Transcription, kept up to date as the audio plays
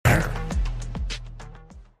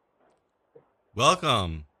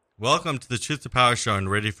Welcome. Welcome to the Truth to Power Show on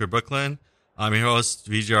Radio Free Brooklyn. I'm your host,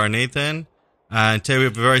 VGR Nathan. And today we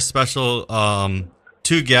have a very special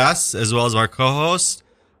two guests as well as our co-host.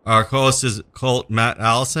 Our co-host is Colt Matt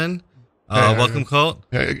Allison. Welcome, Colt.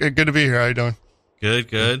 Yeah, good to be here. How you doing?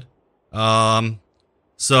 Good.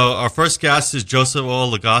 So our first guest is Joseph O.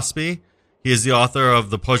 Legaspi. He is the author of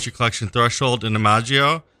the poetry collection Threshold and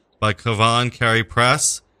Imago by Kavan Carey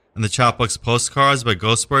Press and the chapbooks Postcards by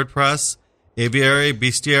Ghostbird Press, Aviary,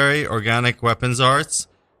 Bestiary, Organic Weapons Arts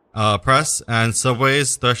Press, and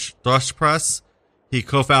Subway's Thrush Press. He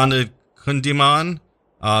co-founded Kundiman,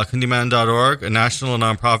 kundiman.org, a national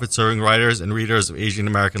nonprofit serving writers and readers of Asian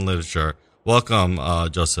American literature. Welcome,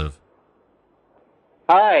 Joseph.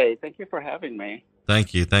 Hi, thank you for having me.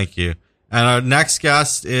 Thank you. And our next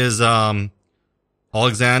guest is Alexander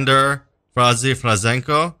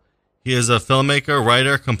Frazenko. He is a filmmaker,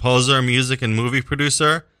 writer, composer, music and movie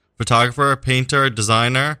producer, photographer, painter,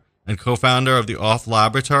 designer, and co-founder of the Off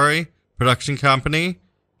Laboratory production company.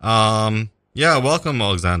 Welcome,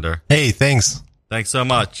 Alexander. Hey, thanks. Thanks so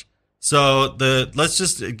much. So let's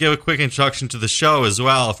just give a quick introduction to the show as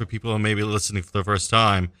well for people who may be listening for the first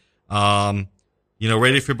time.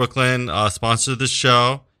 Radio Free Brooklyn sponsored this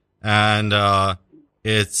show, and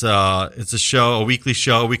it's a show, a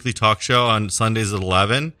weekly talk show on Sundays at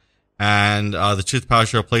 11. And the Truth Power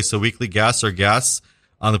Show places a weekly guest or guests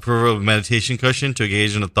on the proverbial meditation cushion to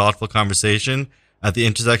engage in a thoughtful conversation at the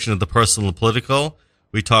intersection of the personal and political.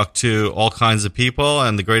 We talk to all kinds of people,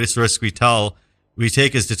 and the greatest risk we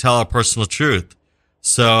take is to tell our personal truth.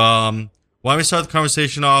 So why don't we start the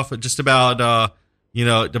conversation off just about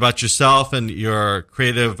about yourself and your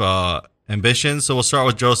creative ambitions. So we'll start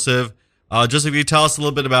with Joseph. Joseph, you tell us a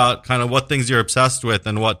little bit about kind of what things you're obsessed with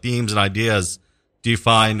and what themes and ideas do you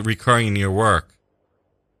find recurring in your work?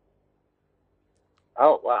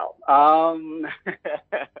 Oh, wow.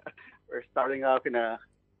 We're starting off in a,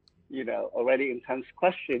 already intense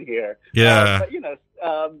question here. Yeah.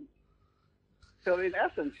 So in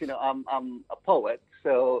essence, I'm a poet.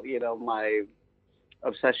 So, my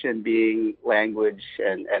obsession being language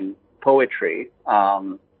and poetry.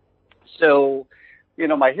 So,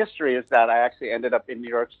 my history is that I actually ended up in New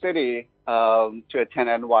York City to attend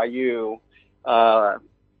NYU,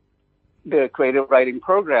 the creative writing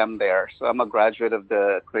program there. So I'm a graduate of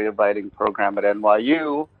the creative writing program at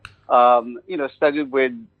NYU. Studied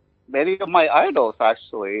with many of my idols,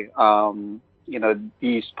 actually.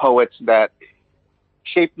 These poets that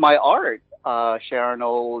shaped my art. Sharon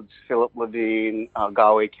Olds, Philip Levine,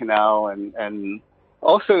 Galway Kinnell, and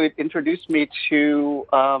also it introduced me to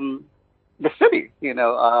the city.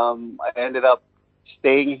 I ended up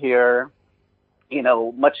staying here,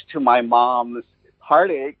 much to my mom's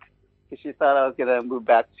heartache, because she thought I was going to move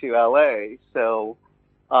back to LA. So,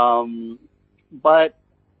 but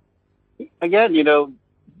again,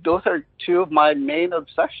 those are two of my main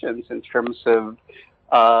obsessions in terms of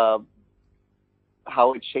how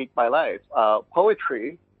it shaped my life.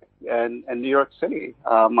 Poetry and New York City.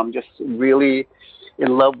 I'm just really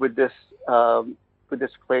in love with this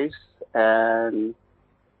place, and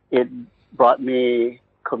it brought me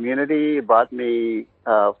community, it brought me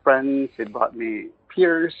friends, it brought me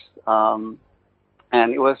peers, and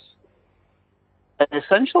it was an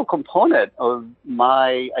essential component of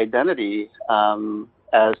my identity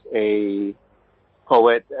as a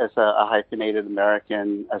poet, as a hyphenated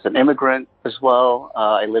American, as an immigrant as well.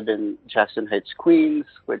 I live in Jackson Heights, Queens,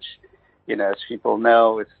 which, as people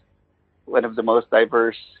know, is one of the most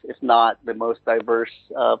diverse, if not the most diverse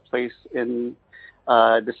place in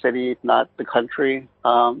the city, if not the country.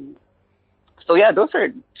 So yeah, those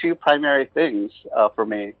are two primary things for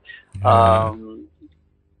me.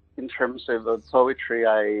 In terms of poetry,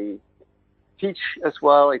 I teach as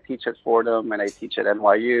well. I teach at Fordham and I teach at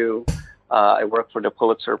NYU. I work for the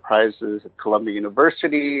Pulitzer Prizes at Columbia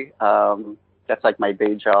University. That's like my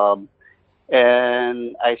day job.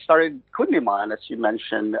 And I started Kundiman, as you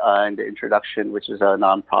mentioned in the introduction, which is a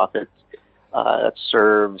nonprofit that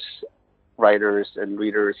serves writers and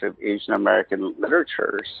readers of Asian American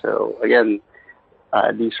literature. So again,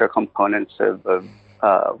 these are components of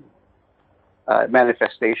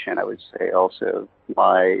manifestation, I would say, also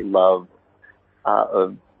my love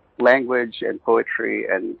of language and poetry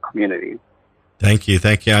and community. Thank you.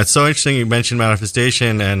 It's so interesting you mentioned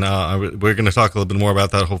manifestation, and we're going to talk a little bit more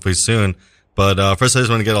about that hopefully soon. But first, I just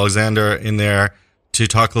want to get Alexander in there to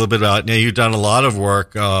talk a little bit about, you've done a lot of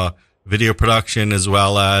work, video production as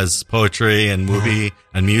well as poetry and movie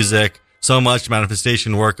and music, so much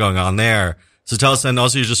manifestation work going on there. So tell us, and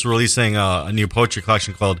also you're just releasing a new poetry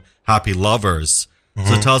collection called Happy Lovers.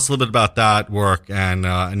 So tell us a little bit about that work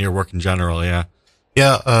and your work in general. Yeah.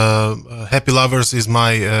 Yeah, Happy Lovers is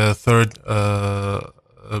my third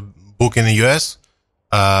book in the U.S.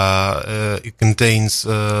 It contains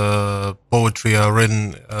poetry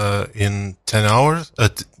written in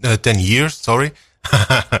 10 years. Sorry.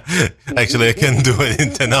 Actually, I can't do it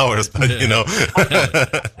in 10 hours, but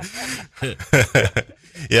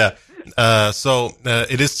yeah. So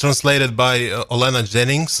it is translated by Olena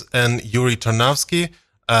Jennings and Yuri Tarnavsky,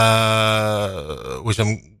 which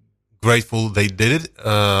I'm grateful they did it.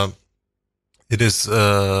 It is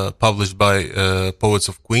published by Poets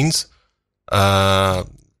of Queens.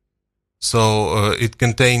 So it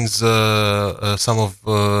contains some of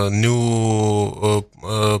new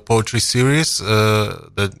poetry series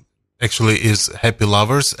that actually is Happy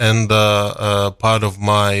Lovers, and part of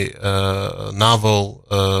my novel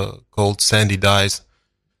called Sandy Dies.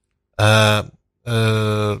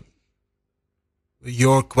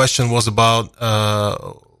 Your question was about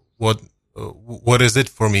what is it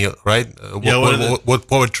for me, right? What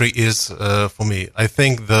poetry is for me? I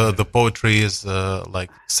think the poetry is like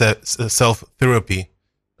self therapy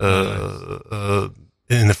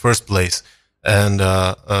in the first place, and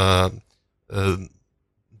the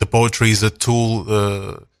poetry is a tool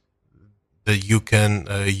that you can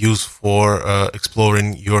use for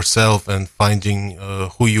exploring yourself and finding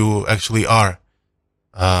who you actually are.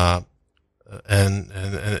 And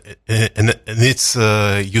it's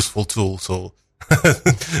a useful tool. So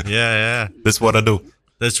yeah, that's what I do.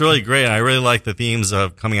 That's really great. I really like the themes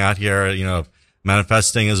of coming out here,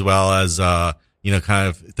 manifesting, as well as kind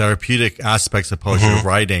of therapeutic aspects of poetry of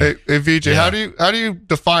writing. Hey VJ, how do you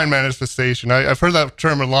define manifestation? I've heard that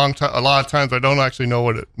term a lot of times, but I don't actually know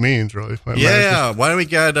what it means really. Yeah. Why don't we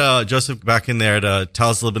get Joseph back in there to tell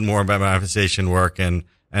us a little bit more about manifestation work and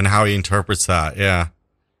how he interprets that? Yeah.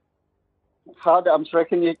 I'm sorry.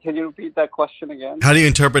 Can you repeat that question again? How do you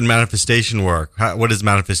interpret manifestation work? What does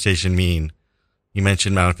manifestation mean? You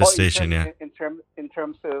mentioned manifestation, in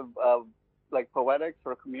terms of like poetics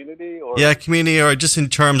or community, or community, or just in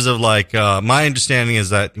terms of like my understanding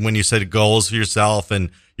is that when you said goals for yourself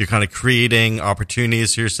and you're kind of creating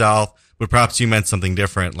opportunities for yourself, but perhaps you meant something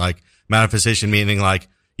different, like manifestation meaning like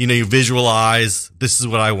you visualize, this is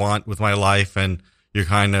what I want with my life, and you're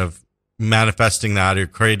kind of manifesting that or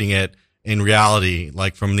creating it in reality,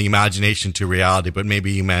 like from the imagination to reality, but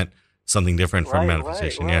maybe you meant something different from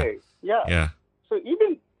manifestation. Right. Yeah.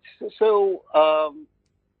 So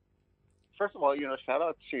first of all, shout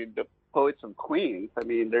out to the Poets of Queens. I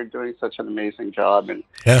mean, they're doing such an amazing job, and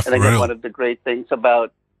I think one of the great things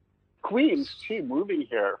about Queens too, moving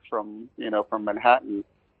here from Manhattan,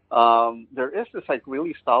 there is this like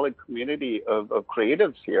really solid community of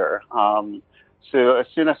creatives here. So as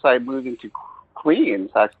soon as I moved into Queens,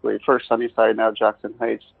 actually, first Sunnyside, now Jackson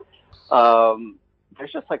Heights,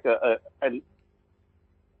 there's just like an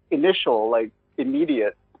initial, like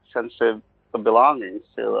immediate sense of belonging.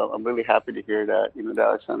 So I'm really happy to hear that,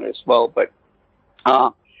 Alexander as well. But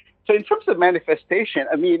so in terms of manifestation,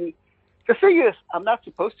 I mean, the thing is, I'm not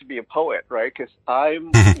supposed to be a poet, right? Because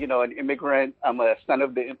I'm, an immigrant. I'm a son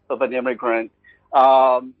of an immigrant.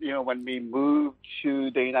 When we moved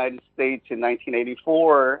to the United States in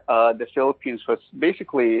 1984, the Philippines was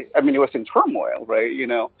basically, it was in turmoil, right?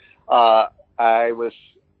 I was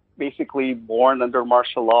basically born under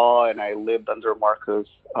martial law, and I lived under Marcos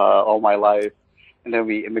all my life. And then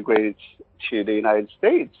we immigrated to the United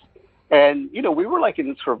States. And, we were like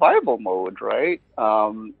in survival mode, right?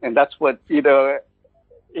 And that's what,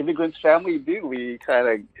 immigrants' family do. We kind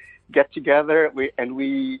of get together, we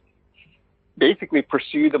basically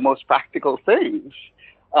pursue the most practical things.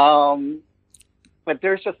 But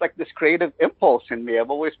there's just like this creative impulse in me.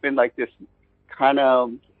 I've always been like this kind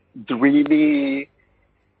of dreamy,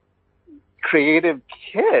 creative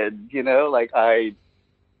kid, like I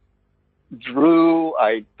drew,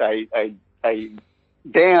 I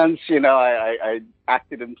danced, I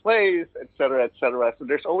acted in plays, et cetera, et cetera. So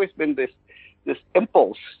there's always been this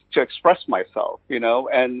impulse to express myself,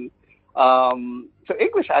 and so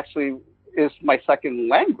English actually is my second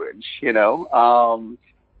language,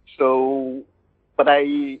 but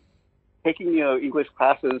taking, English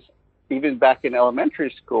classes, even back in elementary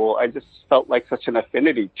school, I just felt like such an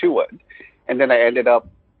affinity to it. And then I ended up,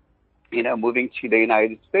 moving to the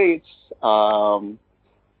United States.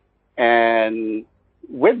 And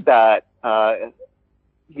with that, fell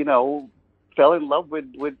in love with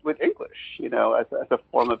English, as a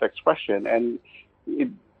form of expression. And it,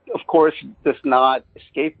 of course, does not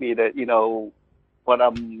escape me that, what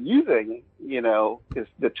I'm using, is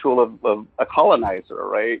the tool of a colonizer,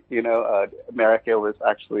 right? America was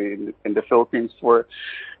actually in the Philippines for,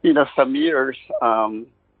 some years, and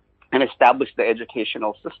established the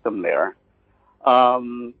educational system there.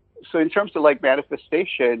 So in terms of like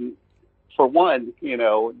manifestation, for one,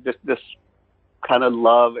 this kind of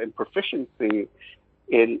love and proficiency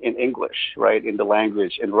in English, right? In the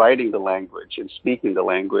language, in writing the language, and speaking the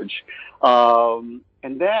language. And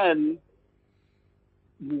then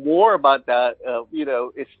more about that,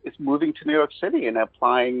 it's moving to New York City and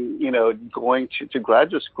applying, going to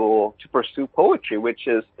graduate school to pursue poetry, which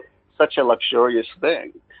is such a luxurious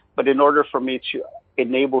thing. But in order for me to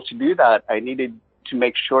enable to do that, I needed to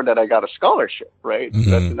make sure that I got a scholarship, right? Mm-hmm. So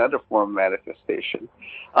that's another form of manifestation.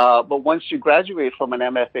 But once you graduate from an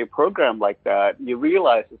MFA program like that, you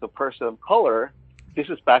realize as a person of color, this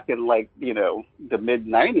is back in the mid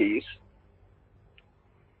 90s,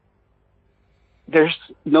 there's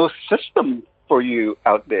no system for you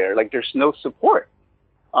out there. Like there's no support.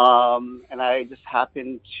 And I just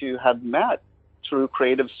happened to have met through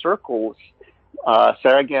creative circles,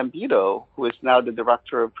 Sarah Gambito, who is now the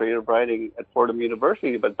director of creative writing at Fordham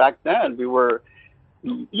University. But back then we were,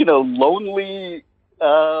 lonely,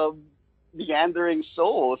 meandering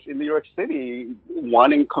souls in New York City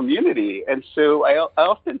wanting community. And so I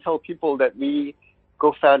often tell people that we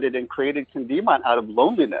co-founded and created Kundiman out of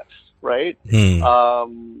loneliness, right? We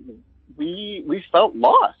felt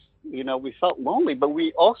lost, we felt lonely, but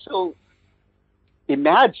we also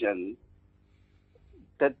imagined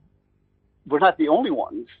that we're not the only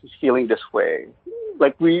ones feeling this way.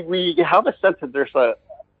 Like we have a sense that there's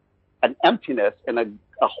an emptiness and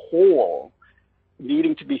a hole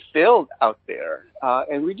needing to be filled out there.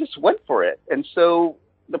 And we just went for it. And so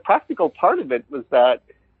the practical part of it was that,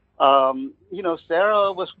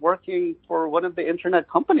 Sarah was working for one of the internet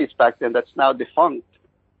companies back then that's now defunct.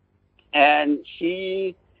 And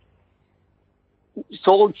she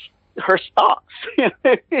sold her stocks.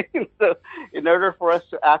 So in order for us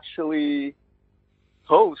to actually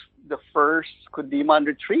host the first Kundiman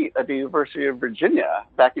retreat at the University of Virginia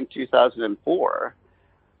back in 2004.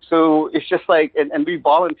 So it's just like, and we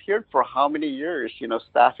volunteered for how many years,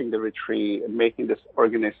 staffing the retreat and making this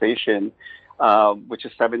organization, which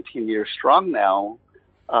is 17 years strong now,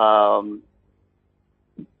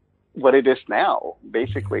 what it is now,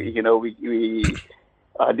 basically. We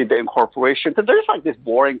did the incorporation. So there's like this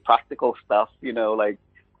boring practical stuff, like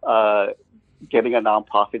getting a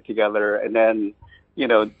nonprofit together. And then,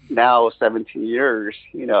 now 17 years,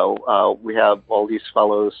 we have all these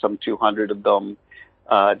fellows, some 200 of them,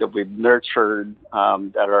 that we've nurtured,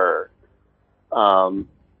 that are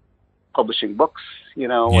publishing books,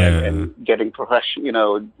 and getting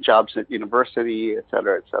jobs at university, et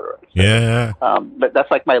cetera, et cetera. So, but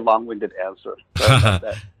that's like my long-winded answer.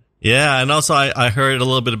 Yeah, and also I heard a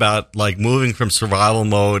little bit about like moving from survival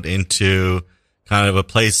mode into kind of a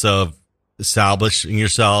place of establishing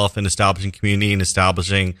yourself and establishing community and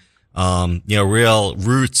establishing, real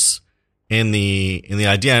roots in the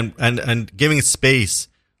idea and giving space,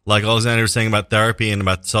 like Alexander was saying about therapy and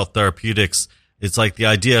about self-therapeutics. It's like the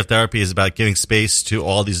idea of therapy is about giving space to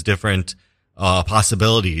all these different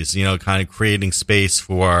possibilities, kind of creating space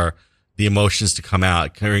for the emotions to come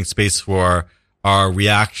out, creating space for our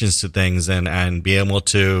reactions to things and be able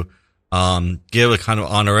to give a kind of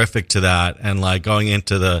honorific to that, and like going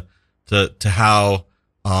into to how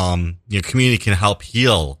community can help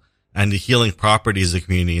heal and the healing properties of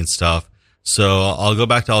community and stuff. So I'll go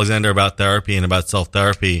back to Alexander about therapy and about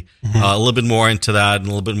self-therapy, a little bit more into that and a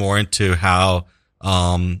little bit more into how,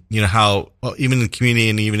 how even in community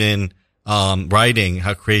and even in writing,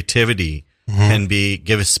 how creativity can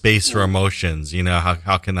give a space for emotions.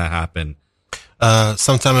 How can that happen?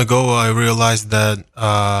 Some time ago, I realized that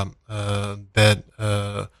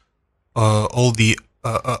all the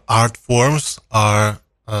art forms are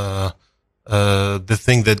the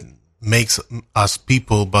thing that makes us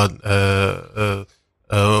people, but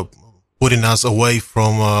putting us away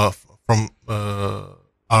from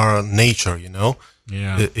our nature.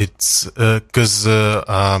 Yeah. It's because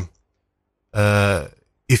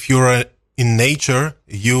if you're in nature,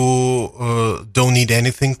 you don't need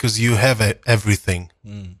anything because you have everything.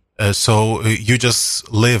 So you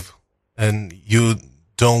just live, and you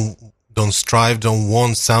don't strive, don't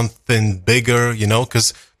want something bigger,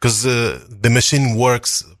 because the machine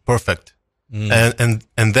works perfect. And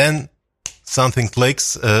then something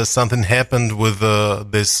clicks, something happened with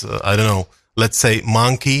this, I don't know, let's say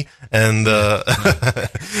monkey, and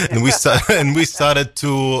and we started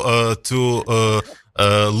to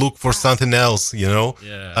look for something else, you know.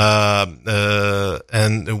 Yeah.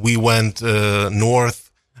 And we went north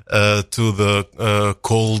to the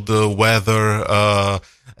cold weather,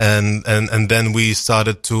 and then we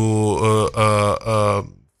started to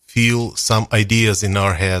feel some ideas in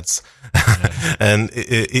our heads. Yeah. And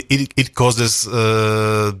it causes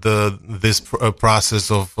this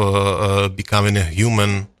process of becoming a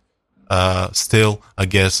human still, I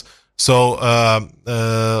guess. So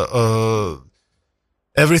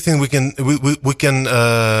everything we can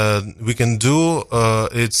do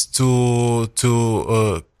it's to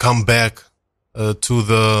come back to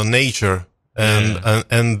the nature,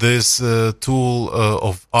 and this tool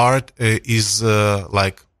of art is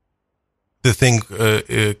like the thing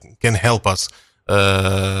can help us.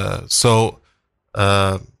 So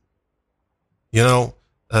you know,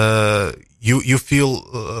 you feel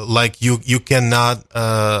like you cannot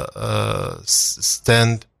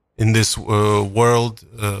stand in this world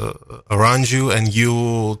around you, and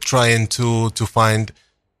you trying to find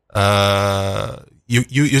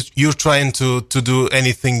you're trying to do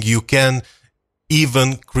anything you can,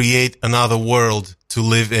 even create another world to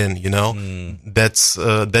live in, you know. That's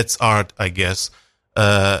art, I guess.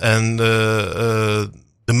 And the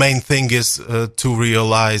main thing is to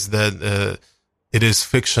realize that it is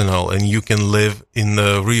fictional and you can live in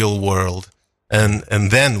the real world.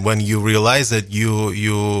 And then when you realize it, you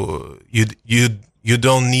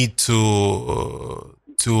don't need to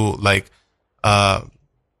like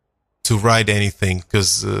to write anything,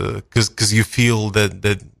 because you feel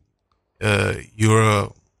that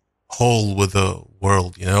you're whole with the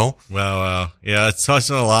world, you know. Wow. Yeah, it's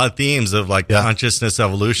touching on a lot of themes of like consciousness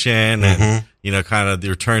evolution and you know, kind of the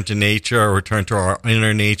return to nature, or return to our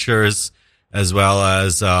inner natures, as well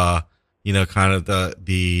as you know, kind of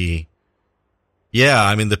the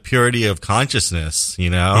purity of consciousness, you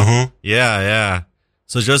know. Yeah.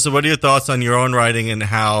 So Joseph, what are your thoughts on your own writing, and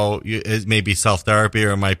how it may be self-therapy,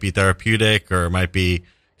 or it might be therapeutic, or it might be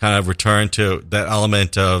kind of return to that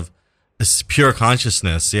element of pure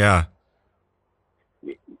consciousness? Yeah,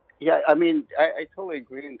 I mean, I totally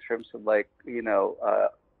agree in terms of, like, you know,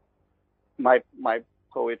 my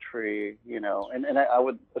poetry, you know, and I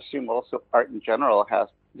would assume also art in general has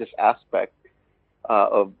this aspect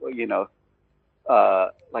of, you know,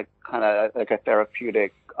 like kind of like a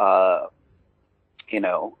therapeutic, you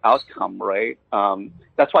know, outcome, right?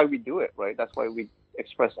 That's why we do it, right? That's why we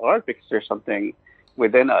express art, because there's something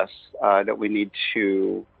within us that we need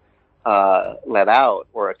to let out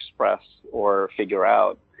or express or figure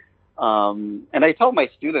out. And I tell my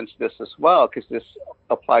students this as well, because this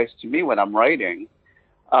applies to me when I'm writing.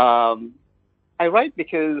 I write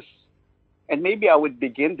because, and maybe I would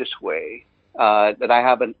begin this way, that I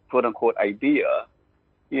have a quote unquote idea,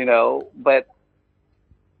 you know, but,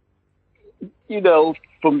 you know,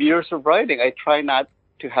 from years of writing, I try not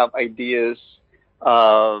to have ideas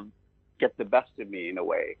get the best of me in a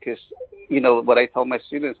way. Because, you know, what I tell my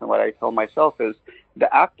students and what I tell myself is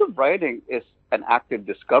the act of writing is an act of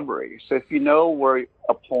discovery. So if you know where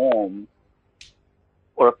a poem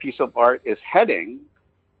or a piece of art is heading,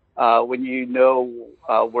 when you know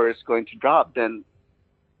where it's going to drop, then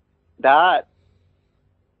that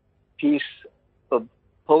piece of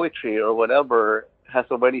poetry or whatever has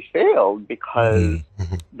already failed, because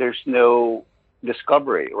there's no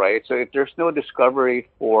discovery, right? So if there's no discovery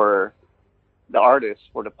for the artist,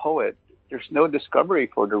 for the poet, there's no discovery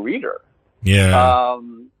for the reader. yeah,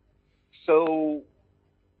 So,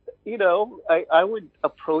 you know, I would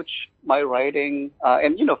approach my writing,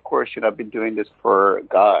 and, you know, of course, you know, I've been doing this for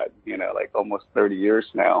God, you know, like almost 30 years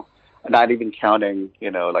now, not even counting,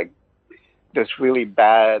 you know, like those really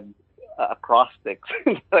bad acrostics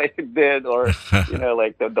that I did, or, you know,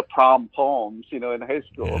 like the prom poems, you know, in high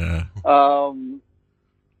school. yeah,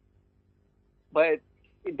 But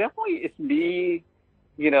it definitely is me,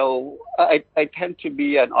 you know, I tend to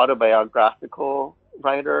be an autobiographical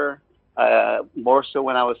writer, more so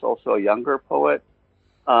when I was also a younger poet.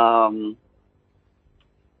 So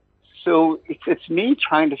it's me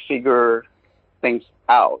trying to figure things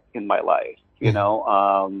out in my life, you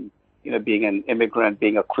know, being an immigrant,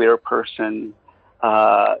 being a queer person,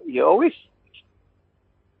 you always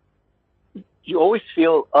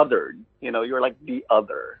feel othered, you know, you're like the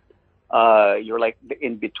other, you're like the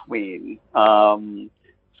in between.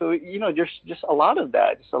 So, you know, there's just a lot of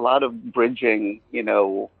that, just a lot of bridging, you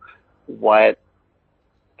know,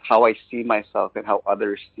 how I see myself and how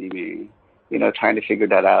others see me, you know, trying to figure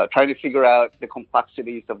that out, trying to figure out the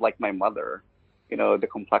complexities of, like, my mother, you know, the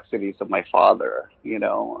complexities of my father, you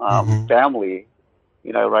know, family,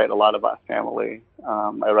 you know, I write a lot about family.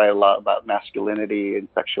 I write a lot about masculinity and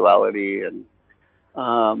sexuality, and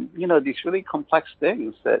these really complex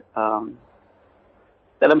things that I'm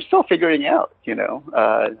still figuring out.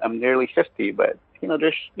 I'm nearly 50, but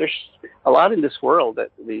there's a lot in this world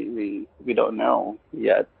that we don't know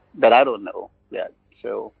yet, that I don't know yet.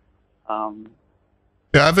 So,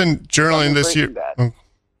 I've been journaling this year.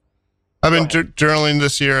 Journaling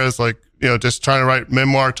this year as just trying to write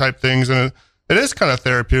memoir type things, and it is kind of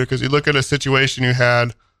therapeutic because you look at a situation you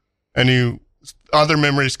had, and other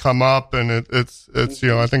memories come up, and it's I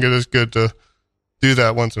think it is good to do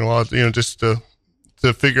that once in a while, just to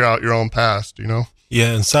figure out your own past,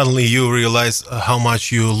 Yeah, and suddenly you realize how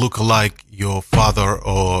much you look like your father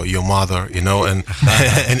or your mother, and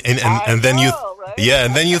and then you, right? Yeah,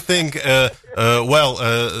 and then you think,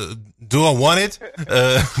 do I want it?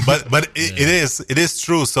 But it is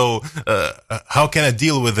true. So how can I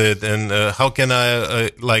deal with it, and how can I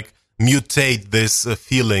mutate this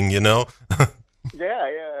feeling? Yeah.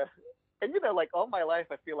 And all my life,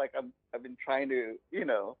 I feel like I've been trying to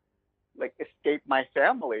escape my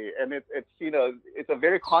family, and it's a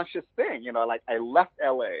very conscious thing. I left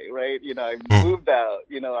LA, right? I moved out.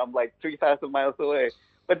 I'm 3,000 miles away,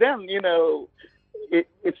 but then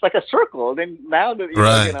it's like a circle. Then now that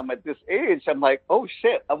right. I'm at this age, I'm like, oh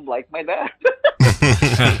shit, I'm like my dad.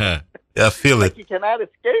 Yeah, I feel it. You cannot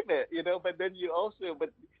escape it, But then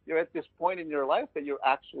but you're at this point in your life that you're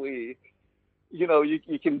actually,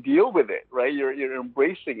 you can deal with it, right? You're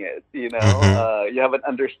embracing it, You have an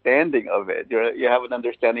understanding of it. You have an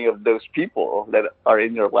understanding of those people that are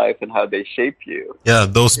in your life and how they shape you. Yeah,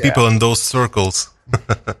 those people in those circles.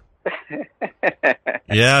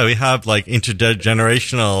 Yeah, we have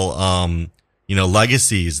intergenerational,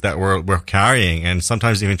 legacies that we're carrying, and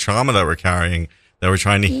sometimes even trauma that we're carrying, that we're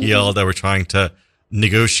trying to heal, that we're trying to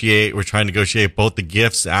negotiate. We're trying to negotiate both the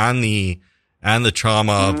gifts and the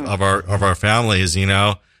trauma of our families.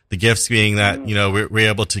 The gifts being that we're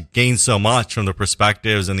able to gain so much from the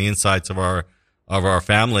perspectives and the insights of our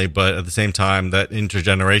family, but at the same time, that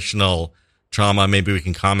intergenerational trauma, maybe we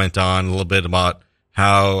can comment on a little bit about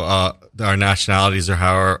how our nationalities or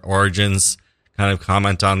how our origins, kind of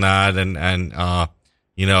comment on that. And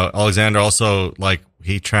Alexander also,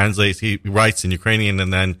 he writes in Ukrainian,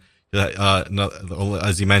 and then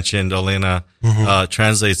as you mentioned, Olena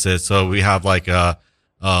translates it. So we have a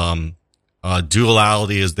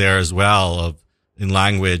duality is there as well in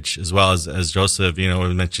language, as well as Joseph, we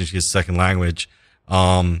mentioned she's second language.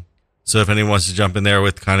 So if anyone wants to jump in there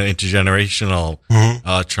with kind of intergenerational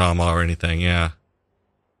trauma or anything, yeah.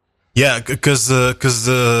 Yeah, because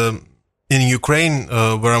in Ukraine,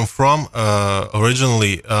 where I'm from,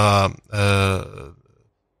 originally,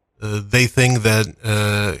 they think that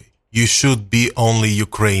you should be only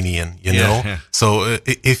Ukrainian, you know? Yeah. So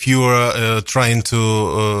if you are trying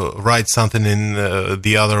to write something in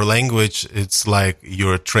the other language, it's like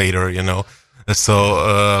you're a traitor,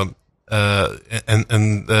 So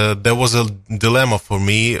there was a dilemma for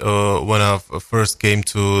me when I first came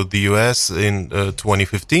to the US in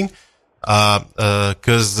 2015,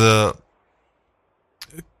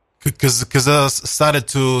 because I started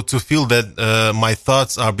to feel that my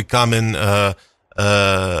thoughts are becoming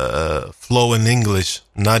flow in English,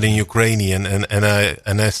 not in Ukrainian, and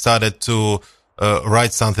I started to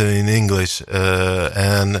write something in English,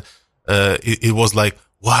 and it was like,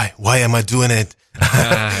 why am I doing it?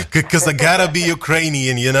 Because I gotta be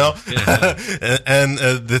Ukrainian, Yeah. And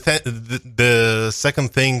the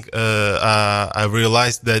second thing I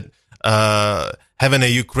realized that having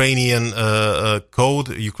a Ukrainian code,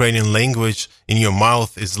 Ukrainian language in your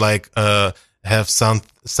mouth is like have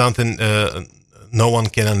something no one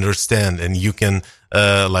can understand, and you can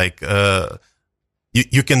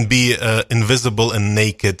you can be invisible and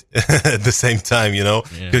naked at the same time,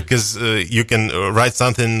 because you can write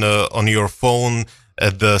something on your phone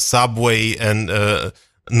at the subway, and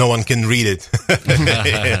no one can read it.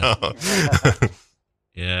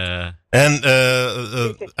 Yeah.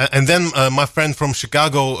 And then my friend from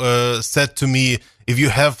Chicago said to me, if you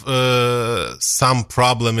have some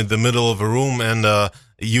problem in the middle of a room and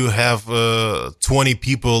you have 20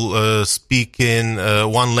 people speaking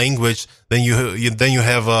one language, then you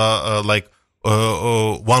have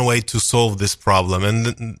one way to solve this problem.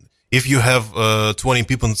 And if you have 20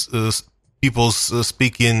 people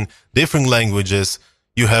speaking different languages,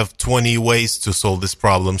 you have 20 ways to solve this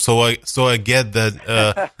problem. So I get that.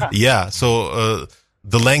 Yeah. So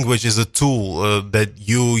the language is a tool that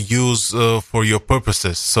you use for your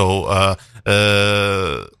purposes. So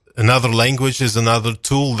another language is another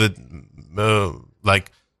tool that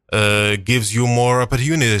gives you more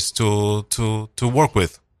opportunities to work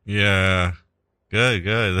with. Yeah.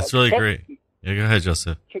 Good. That's really great. Yeah, go ahead,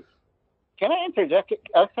 Joseph. Can I interject?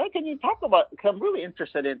 Can you talk about? Cause I'm really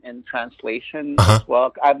interested in translation Uh-huh. as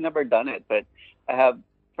well. I've never done it, but I have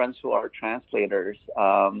friends who are translators,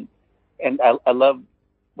 and I love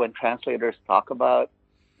when translators talk about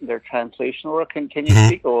their translation work. Can you Mhm.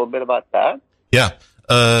 speak a little bit about that? Yeah.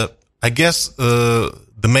 I guess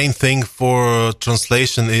the main thing for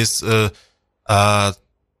translation is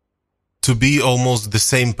to be almost the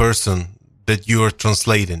same person that you are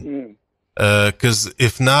translating. Mm. Because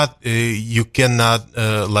if not, you cannot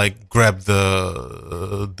like grab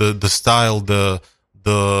the style, the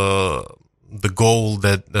goal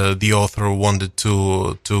that the author wanted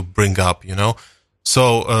to bring up. You know. So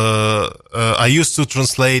I used to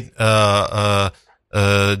translate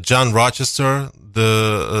John Rochester, the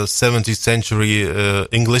 17th century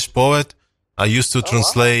English poet. I used to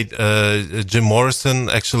translate Jim Morrison.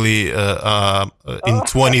 Actually, in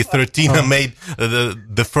 2013, I made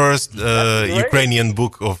the first Ukrainian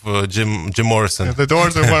book of Jim Morrison. Yeah, the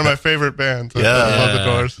Doors are one of my favorite bands. I love the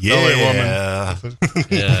Doors. Yeah. LA Woman.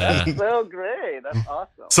 Yeah. That's so great. That's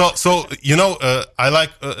awesome. So you know, I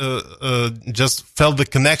like just felt the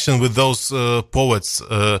connection with those poets.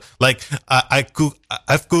 Like I've could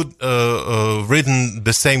written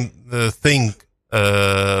the same thing,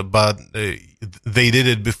 but they did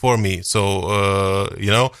it before me. So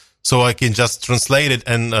you know, so I can just translate it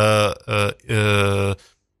and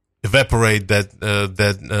evaporate that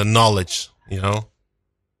knowledge. You know.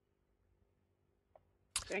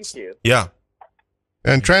 Thank you. Yeah.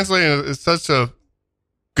 And translating is such a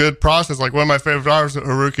good process. Like one of my favorite authors,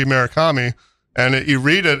 Haruki Murakami, and you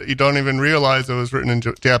read it, you don't even realize it was written in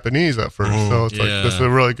Japanese at first. So it's like this is a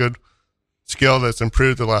really good skill that's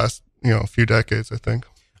improved the last few decades, I think.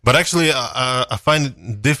 But actually, I find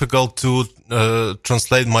it difficult to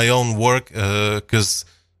translate my own work because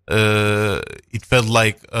it felt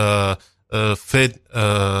like fit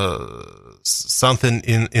something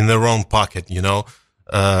in the wrong pocket, you know.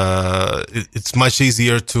 It's much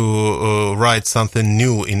easier to write something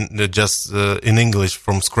new in English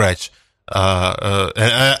from scratch.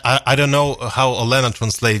 And I don't know how Elena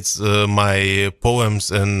translates my poems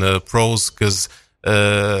and prose because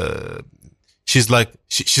she's like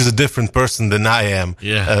she's a different person than I am.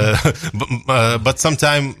 Yeah. But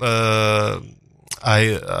sometimes I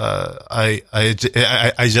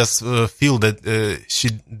just feel that she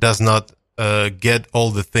does not get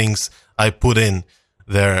all the things I put in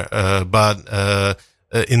there. But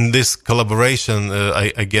in this collaboration,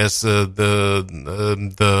 I guess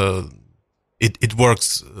it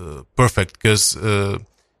works perfect because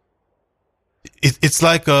it's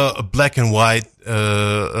like a black and white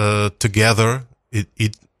together.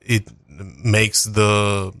 It makes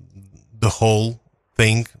the whole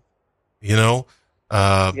thing, you know.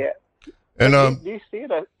 Yeah. And do you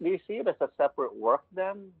see it as a separate work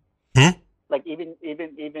then? Like even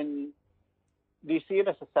do you see it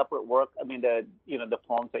as a separate work? I mean, the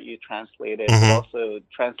poems that you translated, but also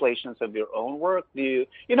translations of your own work. Do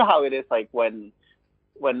you know how it is like when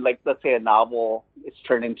like let's say a novel is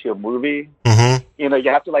turned into a movie? You know, you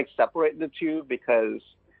have to like separate the two because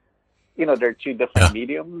they're two different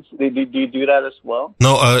mediums. Do you do that as well?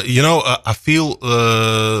 No, I feel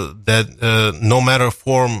that no matter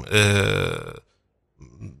form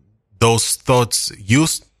those thoughts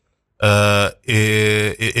used,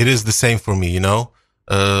 it is the same for me, you know.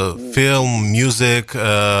 Film, music,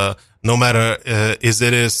 no matter is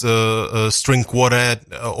a string quartet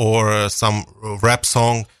or some rap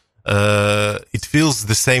song, it feels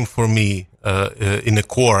the same for me in the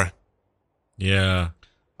core. Yeah.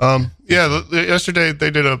 Yesterday they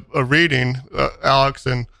did a reading, Alex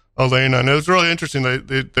and Elena, and it was really interesting.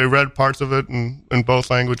 They read parts of it in both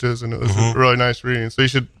languages, and it was a really nice reading. So you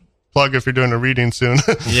should plug if you're doing a reading soon.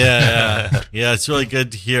 Yeah. It's really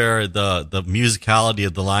good to hear the musicality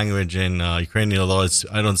of the language in Ukrainian. Although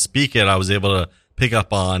I don't speak it, I was able to pick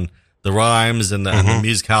up on the rhymes and the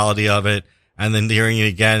musicality of it. And then hearing it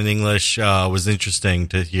again in English was interesting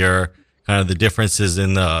to hear kind of the differences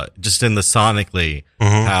in the sonically,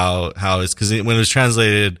 how it's, because when it was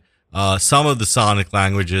translated, some of the sonic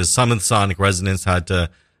languages, some of the sonic resonance had to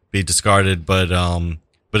be discarded, but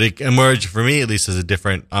it emerged for me at least as a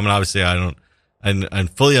different. I mean, obviously, I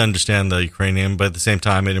fully understand the Ukrainian, but at the same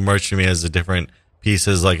time, it emerged to me as a different piece,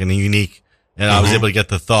 as like a unique, and I was able to get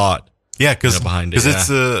the thought. Yeah, because behind it, it's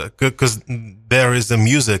because there is a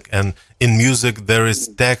music, and in music there is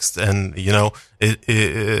text, and it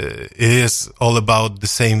is all about the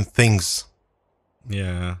same things.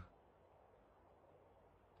 Yeah.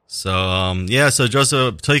 So so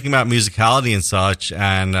Joseph, talking about musicality and such,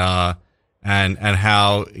 and how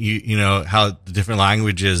how the different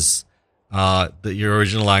languages your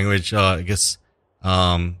original language. I guess.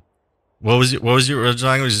 What was your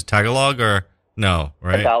original language? Is it Tagalog or no?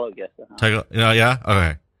 Right. Tagalog, yes. Tagalog. Yeah.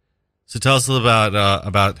 Okay. So tell us a little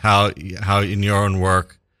about how in your own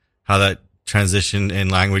work, how that transition in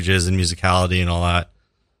languages and musicality and all that.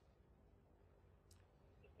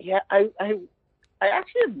 Yeah, I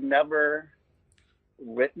actually have never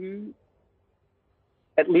written,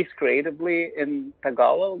 at least creatively, in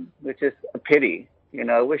Tagalog, which is a pity. You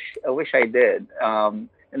know, I wish I did. And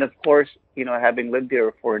of course, you know, having lived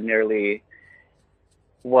here for nearly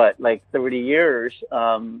 30 years,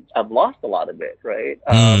 I've lost a lot of it, right?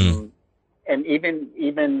 And even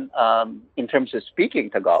in terms of speaking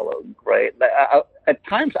Tagalog, right? At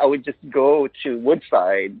times I would just go to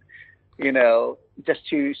Woodside, you know, just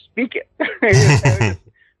to speak it.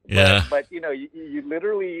 Yeah. But you know, you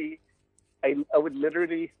literally, I would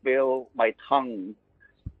literally feel my tongue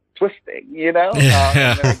twisting, you know.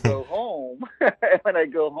 Yeah. When I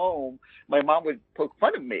go home, my mom would poke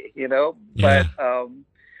fun of me, you know. Yeah.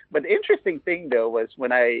 But the interesting thing though was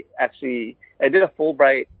when I did a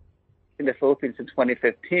Fulbright in the Philippines in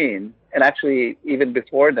 2015, and actually even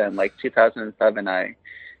before then, like 2007, I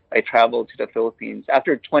traveled to the Philippines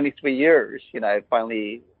after 23 years. You know, I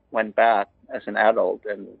finally went back as an adult,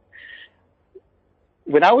 and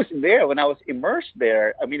when I was immersed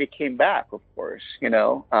there, I mean, it came back, of course, you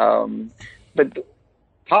know. But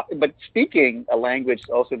speaking a language is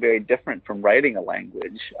also very different from writing a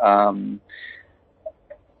language.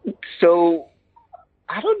 So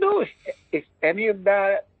I don't know if any of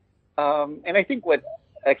that. And I think what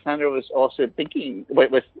Alexander was also thinking, what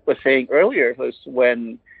was saying earlier, was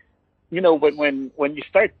when you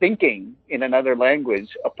start thinking in another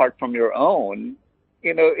language apart from your own,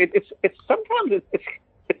 you know, it's sometimes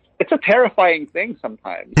it's a terrifying thing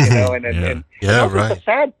sometimes, you know, and also right. it's a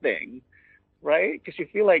sad thing, right? Because you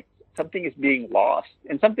feel like something is being lost,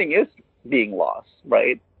 and something is being lost,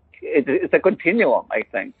 right? It's a continuum, I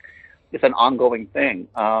think. It's an ongoing thing.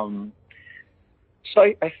 So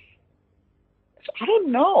I don't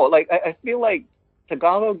know. Like I feel like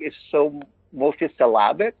Tagalog is so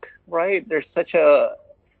multisyllabic, right? There's such a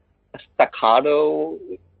staccato,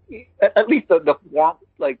 at least the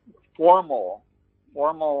formal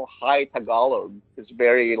high Tagalog is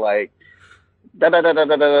very like da da da da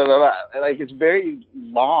da da da. Like it's very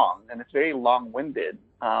long and it's very long-winded.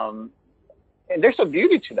 And there's a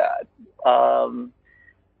beauty to that.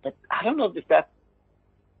 But I don't know if that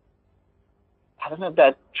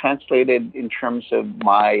translated in terms of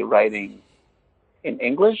my writing in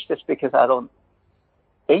English, just because I don't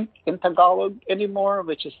think in Tagalog anymore,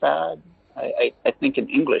 which is sad. I think in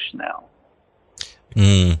English now.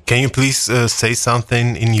 Can you please say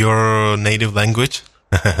something in your native language?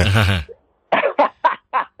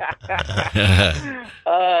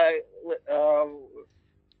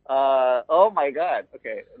 Oh my God.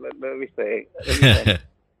 Okay, let me say.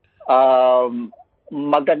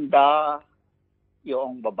 Maganda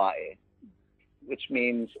yung babae, which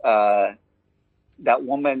means that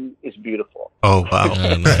woman is beautiful. Oh, wow.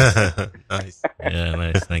 Nice. Nice. Yeah,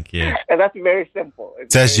 nice. Thank you. And that's very simple.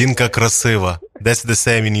 Ця жінка красива. That's the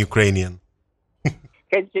same in Ukrainian.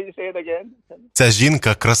 Can you say it again? Ця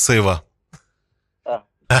жінка красива.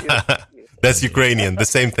 That's Ukrainian, the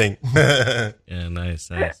same thing. Yeah,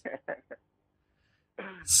 nice.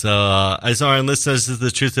 So, as our listeners, this is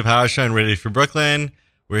The Truth of Powershine, Ready for Brooklyn.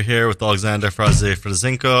 We're here with Alexander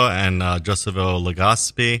Frazenko and Josefo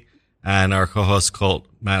Legaspi and our co-host, Colt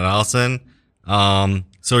Matt Allison.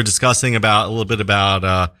 So we're discussing a little bit about,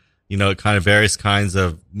 kind of various kinds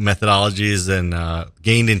of methodologies and,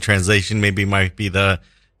 gained in translation, maybe might be the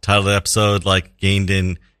title of the episode, like gained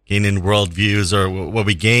in worldviews, or what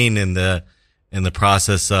we gain in the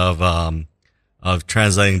process of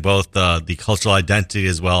translating both, the cultural identity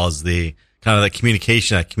as well as the kind of the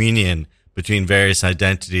communication, that communion between various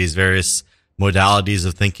identities, various modalities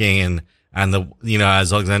of thinking, and the,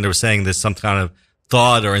 as Alexander was saying, there's some kind of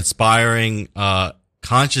thought or inspiring,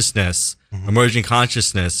 consciousness, emerging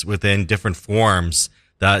consciousness within different forms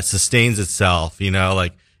that sustains itself,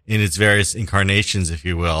 like in its various incarnations, if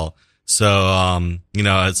you will. So,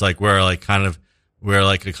 it's like we're like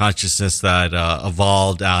a consciousness that,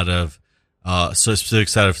 evolved out of, so a specific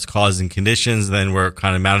set of causes and conditions. Then we're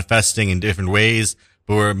kind of manifesting in different ways,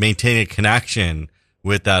 but we're maintaining a connection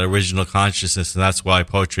with that original consciousness. And that's why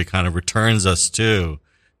poetry kind of returns us to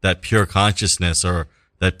that pure consciousness, or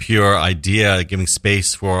that pure idea, giving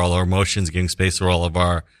space for all our emotions, giving space for all of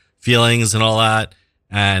our feelings and all that,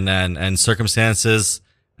 and circumstances.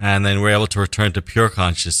 And then we're able to return to pure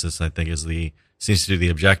consciousness, I think seems to be the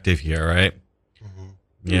objective here, right? Mm-hmm.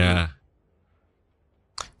 Yeah.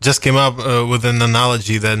 just came up with an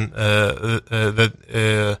analogy then that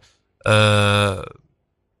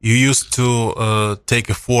you used to take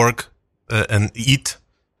a fork and eat,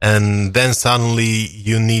 and then suddenly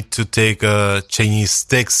you need to take Chinese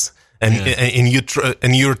sticks,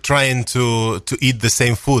 and you're trying to eat the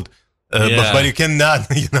same food, but you cannot,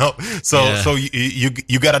 So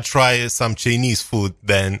you gotta try some Chinese food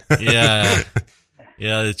then.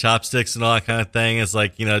 Yeah, the chopsticks and all that kind of thing. It's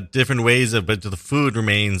like, different ways but the food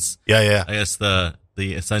remains. I guess the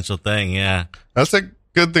essential thing. Yeah, that's a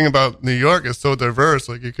good thing about New York. It's so diverse.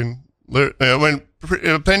 Like you can, when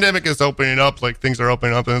the pandemic is opening up, like things are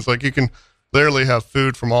opening up, and it's like you can literally have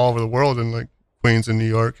food from all over the world in like Queens and New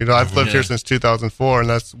York. I've lived here since 2004, and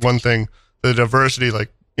that's one thing. The diversity,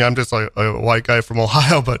 like, I'm just like a white guy from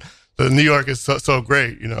Ohio, but New York is so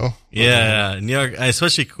great. Yeah, New York,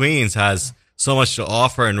 especially Queens, has so much to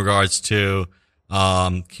offer in regards to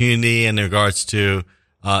community, in regards to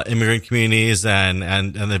immigrant communities,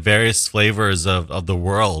 and the various flavors of the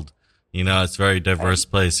world. It's a very diverse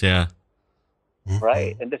place. Yeah.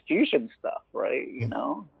 Right, and the fusion stuff, right?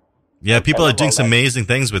 Yeah, people are doing some amazing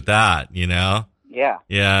things with that. Yeah.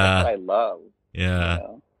 That's what I love. Yeah.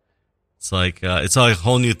 It's like it's like a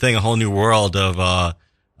whole new thing, a whole new world of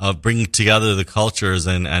bringing together the cultures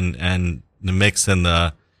and the mix and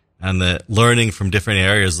the learning from different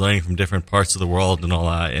areas, learning from different parts of the world and all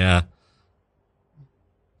that. Yeah.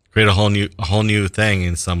 Create a whole new thing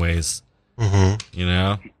in some ways. But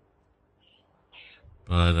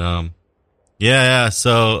yeah.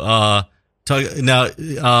 So now,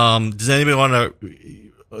 does anybody want to?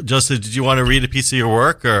 Joseph, did you want to read a piece of your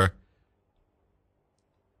work, or?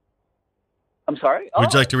 I'm sorry.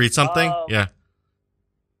 Would you like to read something? Yeah.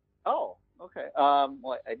 Oh, okay.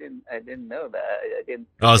 Well, I didn't know that. I didn't.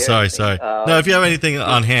 Oh, sorry. No, if you have anything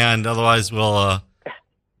on hand, otherwise we'll.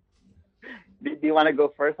 Do you want to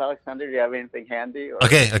go first, Alexander? Do you have anything handy? Or?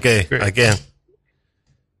 Okay, I can.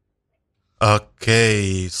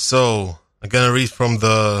 Okay, so I'm gonna read from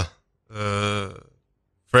the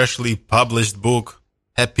freshly published book,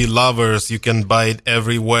 Happy Lovers. You can buy it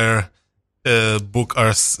everywhere book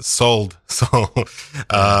are sold. So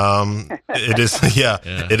it is,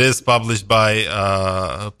 it is published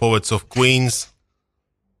by Poets of Queens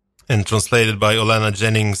and translated by Olena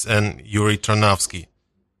Jennings and Yuri Tarnowski.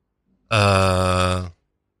 And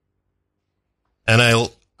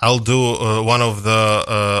I'll do one of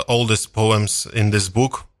the oldest poems in this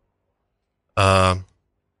book.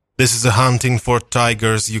 This is a hunting for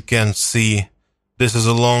tigers you can't see. This is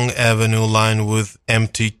a long avenue lined with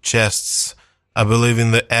empty chests. I believe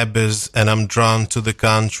in the abyss, and I'm drawn to the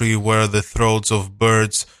country where the throats of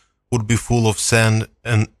birds would be full of sand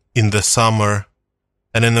and in the summer,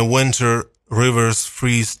 and in the winter rivers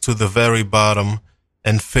freeze to the very bottom,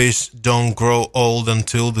 and fish don't grow old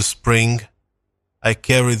until the spring. I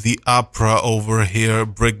carry the opera over here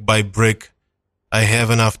brick by brick. I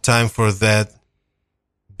have enough time for that.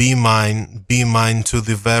 Be mine to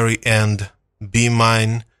the very end. Be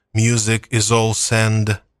mine, music is all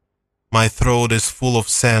sand. My throat is full of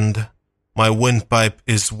sand. My windpipe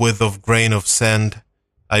is width of grain of sand.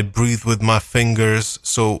 I breathe with my fingers,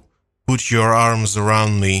 so put your arms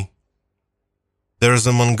around me. There's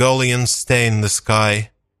a Mongolian stain in the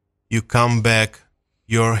sky. You come back.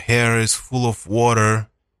 Your hair is full of water.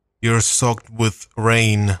 You're soaked with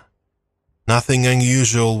rain. Nothing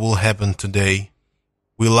unusual will happen today.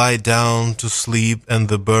 We lie down to sleep and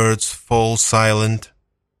the birds fall silent.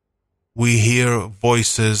 We hear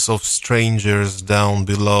voices of strangers down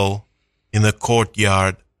below in a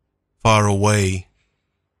courtyard far away.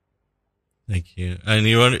 Thank you. And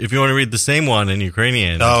if you want to read the same one in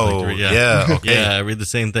Ukrainian. Oh, okay. Yeah, read the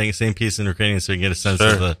same thing, same piece in Ukrainian so you can get a sense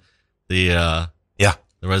of the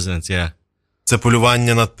resonance, Це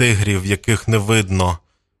полювання на тигрів, яких не видно.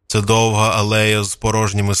 Це довга алея з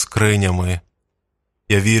порожніми скринями.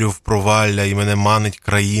 Я вірю в провалля, і мене манить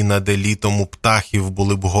країна, де літом у птахів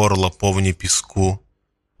були б горла повні піску,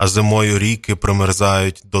 а зимою ріки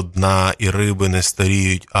примерзають до дна, і риби не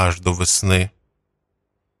старіють аж до весни.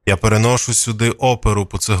 Я переношу сюди оперу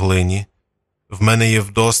по цеглині. В мене є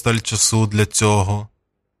вдосталь часу для цього.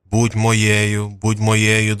 Будь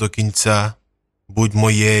моєю до кінця. Будь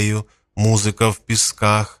моєю, музика в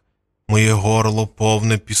пісках. Моє горло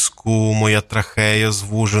повне піску, моя трахея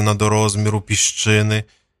звужена до розміру піщини.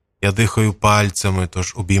 Я дихаю пальцями,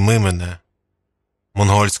 тож обійми мене.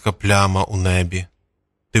 Монгольська пляма у небі.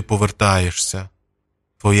 Ти повертаєшся.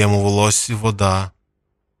 В твоєму волоссі вода.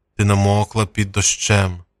 Ти намокла під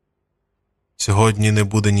дощем. Сьогодні не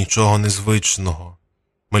буде нічого незвичного.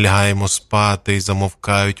 Ми лягаємо спати і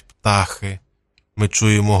замовкають птахи. Ми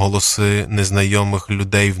чуємо голоси незнайомих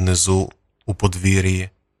людей внизу у подвір'ї,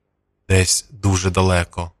 десь дуже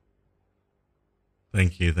далеко.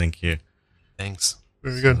 Thank you. Thanks.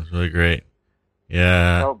 Very good. That's really great.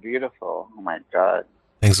 Yeah. So beautiful. Oh my God.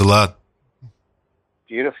 Thanks a lot.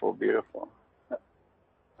 Beautiful.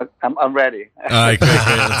 I'm ready. All right,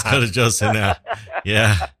 great. Let's go to Joseph now.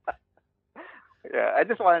 Yeah. Yeah, I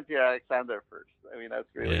just wanted to hear Alexander first. I mean,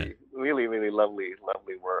 that's really lovely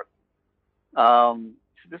work.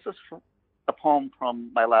 This is a poem from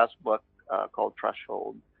my last book called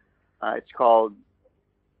Threshold. It's called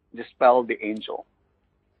Dispel the Angel.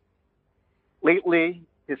 Lately,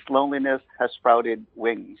 his loneliness has sprouted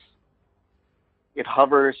wings. It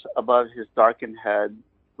hovers above his darkened head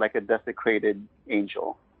like a desecrated angel.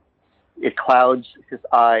 It clouds his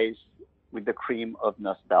eyes with the cream of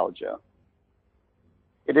nostalgia.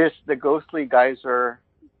 It is the ghostly geyser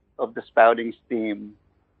of the spouting steam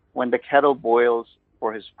when the kettle boils for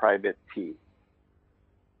his private tea.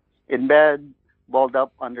 In bed, balled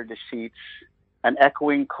up under the sheets, an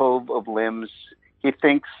echoing cove of limbs, he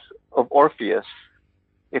thinks of Orpheus.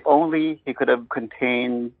 If only he could have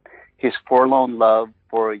contained his forlorn love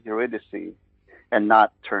for Eurydice and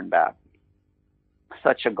not turn back.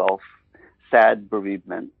 Such a gulf, sad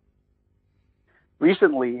bereavement.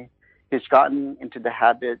 Recently, he's gotten into the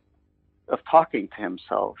habit of talking to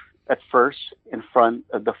himself, at first in front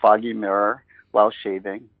of the foggy mirror while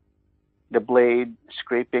shaving, the blade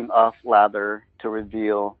scraping off lather to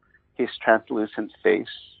reveal his translucent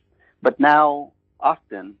face. But now,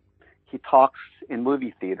 often, he talks in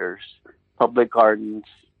movie theaters, public gardens,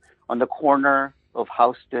 on the corner of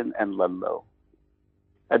Houston and Ludlow.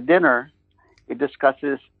 At dinner, he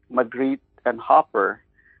discusses Magritte and Hopper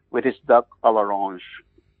with his duck à l'orange.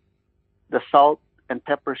 The salt and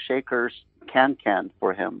pepper shakers can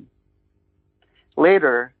for him.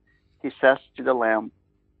 Later, he says to the lamp,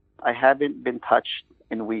 I haven't been touched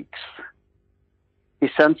in weeks. He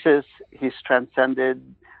senses he's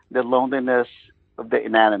transcended the loneliness of the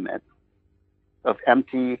inanimate, of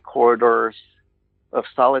empty corridors, of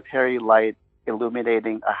solitary light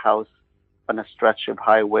illuminating a house on a stretch of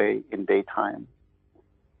highway in daytime,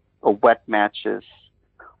 of wet matches,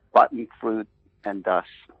 rotten fruit, and dust.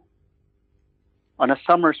 On a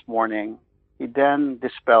summer's morning, he then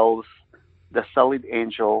dispels the sullied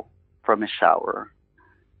angel from his shower,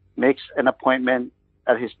 makes an appointment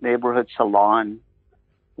at his neighborhood salon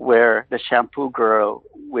where the shampoo girl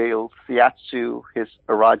will shiatsu his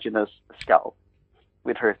erogenous scalp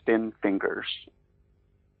with her thin fingers.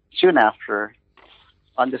 Soon after,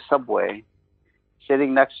 on the subway,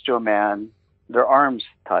 sitting next to a man, their arms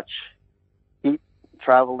touch, feet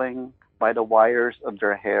traveling by the wires of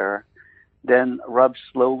their hair, then rub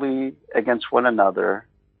slowly against one another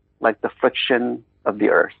like the friction of the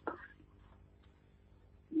earth.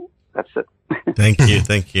 That's it. Thank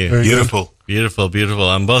you. Beautiful. Beautiful.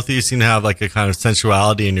 And both of you seem to have like a kind of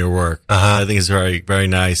sensuality in your work. I think it's very, very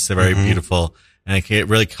nice, very beautiful. And it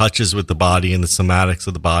really touches with the body and the somatics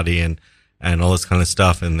of the body and all this kind of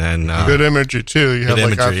stuff. And then good imagery too. You have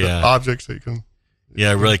like objects that you can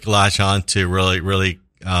really latch on to, really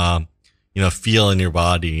feel in your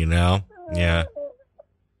body, Yeah.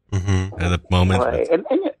 And the moment. Right.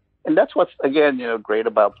 And that's what's, again, great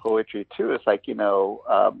about poetry too. It's like,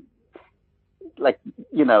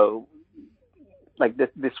 like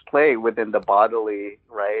this play within the bodily,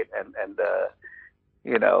 right? And the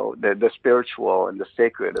spiritual and the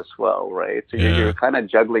sacred as well, right? So you're kind of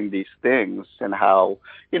juggling these things and how,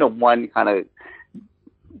 one kind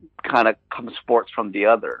of comes forth from the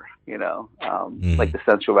other, like the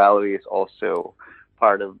sensuality is also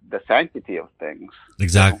part of the sanctity of things.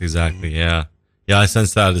 Exactly. Yeah. Yeah. I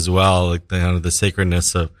sense that as well. Like the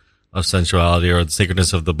sacredness of sensuality, or the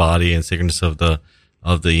sacredness of the body and sacredness of the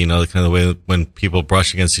the kind of way when people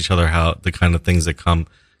brush against each other, how the kind of things that come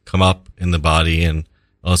up in the body and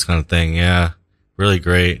all this kind of thing. Yeah. Really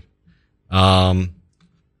great. So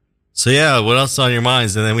yeah, what else is on your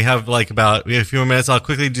minds? And then we have a few more minutes. I'll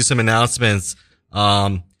quickly do some announcements.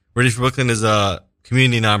 Ready for Brooklyn is a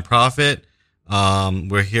community nonprofit.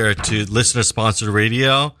 We're here to listener-sponsored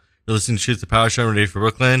radio. You're listening to Truth to Power Show on Ready for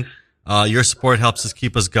Brooklyn. Your support helps us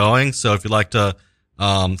keep us going. So if you'd like to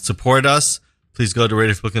support us, please go to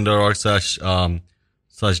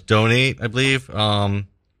radioforbrooklyn.org/donate, I believe. You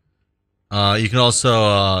can also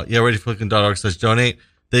radioforbrooklyn.org/donate.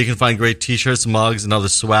 There you can find great t-shirts, mugs, and other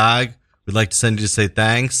swag. We'd like to send you to say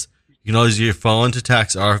thanks. You can always use your phone to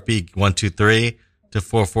text RFB 123 to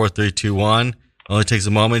 44321. It only takes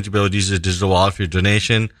a moment to be able to use your digital wallet for your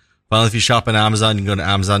donation. Finally, if you shop on Amazon, you can go to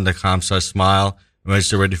amazon.com/smile and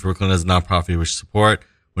register Ready for Brooklyn as a nonprofit you wish to support.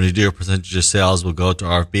 When you do, a percentage of sales will go to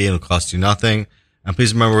RFB and will cost you nothing. And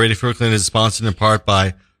please remember, Radio Free Brooklyn is sponsored in part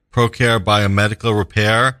by ProCare Biomedical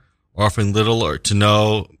Repair, offering little or to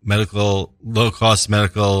no low-cost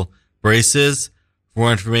medical braces. For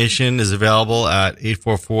more information is available at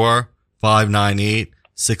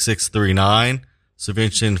 844-598-6639. So if you're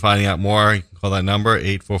interested in finding out more, you can call that number,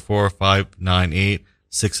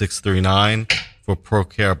 844-598-6639 for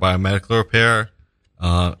ProCare Biomedical Repair.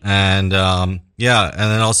 And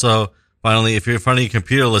then also, finally, if you're in front of your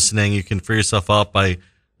computer listening, you can free yourself up by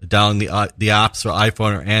downloading the apps for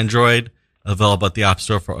iPhone or Android, available at the App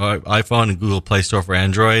Store for iPhone and Google Play Store for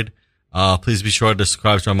Android. Please be sure to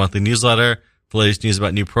subscribe to our monthly newsletter for latest news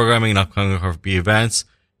about new programming and upcoming RFB events.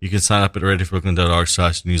 You can sign up at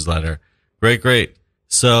radiofrooklyn.org/newsletter. Great.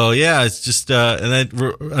 So yeah, it's just, and that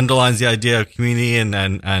underlines the idea of community and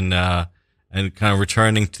kind of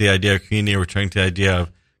returning to the idea of community, returning to the idea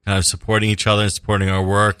of kind of supporting each other and supporting our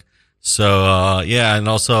work. So, and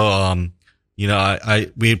also,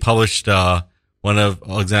 we published, one of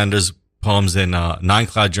Alexander's poems in, Nine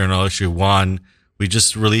Cloud Journal issue 1. We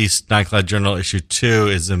just released Nine Cloud Journal issue 2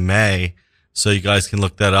 is in May. So you guys can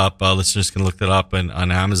look that up. Listeners can look that up on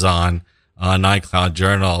Amazon, Nine Cloud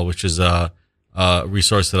Journal, which is a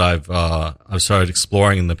resource that I've started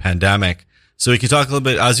exploring in the pandemic. So we can talk a little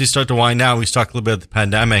bit, as we start to wind down, we talk a little bit about the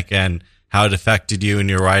pandemic and how it affected you in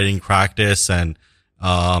your writing practice and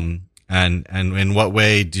in what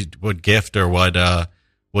way what gift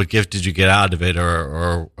did you get out of it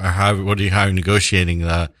or how are you negotiating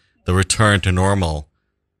the return to normal?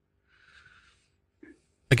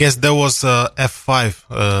 I guess there was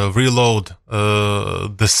F5 reload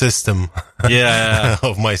the system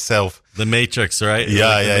of myself. The Matrix, right?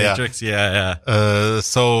 Matrix,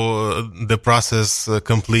 so the process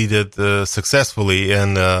completed successful,ly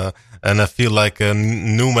and I feel like a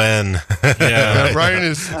new man. Writing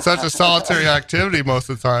is such a solitary activity most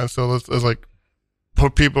of the time. So it's like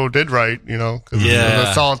people did write, because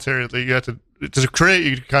the solitary, you have to create,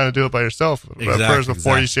 you kind of do it by yourself first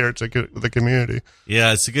before you share it to the community.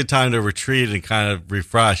 Yeah, it's a good time to retreat and kind of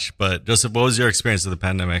refresh. But Joseph, what was your experience of the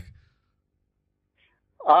pandemic?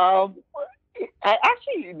 I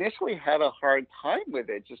actually initially had a hard time with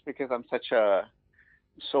it just because I'm such a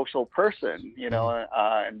social person,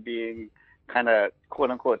 and being kind of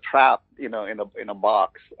quote unquote trapped, in a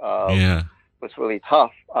box. Was really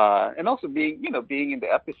tough. And also being in the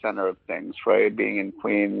epicenter of things, right? Being in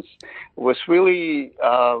Queens was really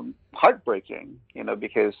heartbreaking,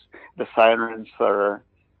 because the sirens are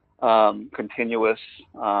continuous.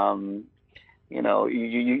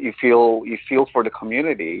 You feel for the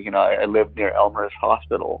community. I live near Elmhurst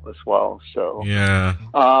Hospital as well. So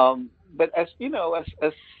but as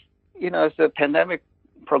the pandemic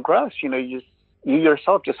progressed, you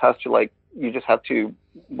yourself just have to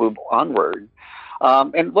move onward.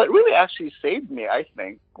 And what really actually saved me, I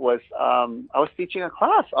think, was I was teaching a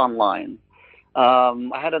class online.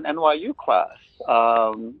 I had an NYU class,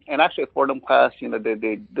 and actually a Fordham class,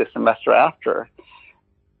 the semester after.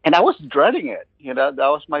 And I was dreading it. That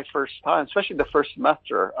was my first time, especially the first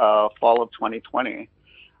semester, fall of 2020. It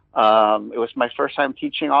was my first time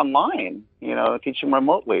teaching online, teaching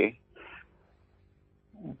remotely.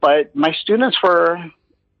 But my students were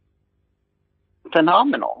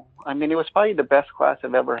phenomenal. I mean, it was probably the best class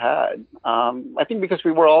I've ever had. I think because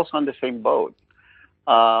we were also on the same boat.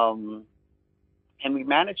 And we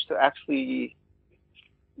managed to we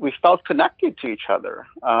felt connected to each other.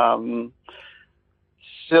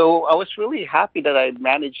 So I was really happy that I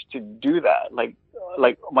managed to do that. Like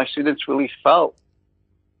my students really felt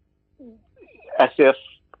as if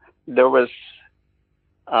there was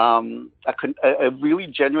a really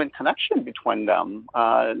genuine connection between them,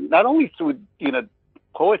 not only through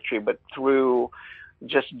poetry, but through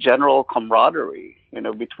just general camaraderie,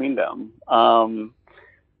 between them. So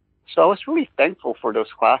I was really thankful for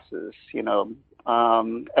those classes.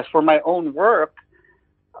 As for my own work,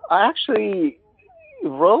 I actually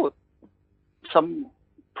wrote some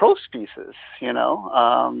prose pieces.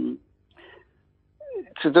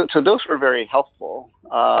 So those were very helpful.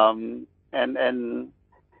 And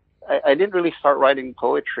I didn't really start writing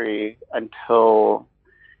poetry until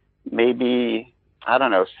maybe,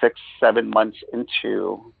 6-7 months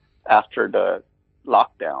after the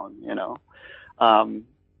lockdown,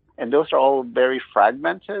 and those are all very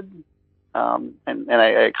fragmented. And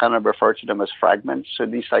I kind of refer to them as fragments. So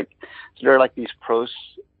they're like these prose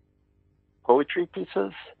poetry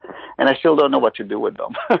pieces, and I still don't know what to do with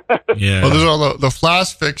them. Well, there's all the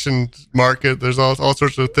flash fiction market. There's all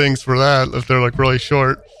sorts of things for that if they're like really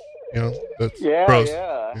short. That's prose.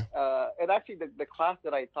 and actually the class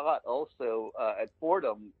that I taught also at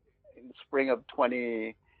Fordham in the spring of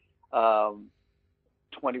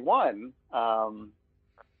 2021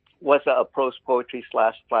 was a prose poetry /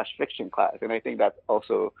 flash fiction class, and I think that's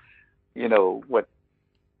also, what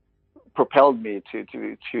propelled me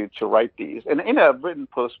to write these. And I've written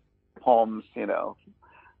prose poems,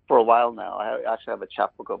 for a while now. I actually have a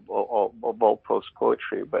chapbook of all prose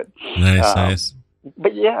poetry, but nice.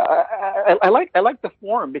 But yeah, I like the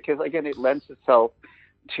form because again it lends itself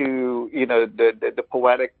to the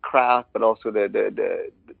poetic craft, but also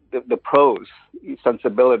the prose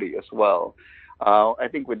sensibility as well. I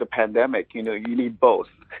think with the pandemic, you need both.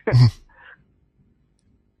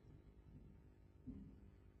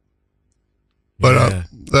 But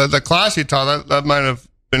the class you taught, that might have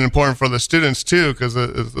been important for the students too, because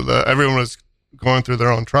everyone was going through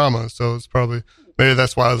their own trauma. So it's probably maybe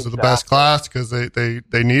that's why it was the best class, because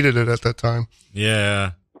they needed it at that time.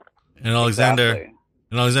 Yeah, and Alexander,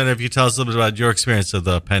 if you tell us a little bit about your experience of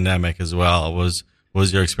the pandemic as well, what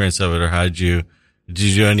was your experience of it, or did you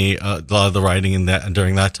do any a lot of the writing in that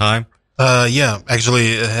during that time? Yeah,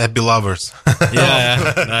 actually, Happy Lovers.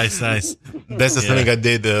 Yeah, nice. That's something I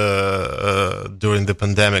did during the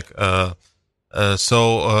pandemic.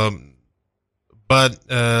 But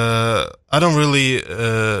I don't really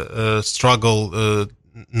struggle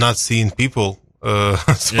not seeing people.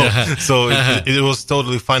 So it was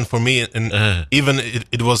totally fine for me, and even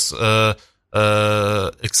it was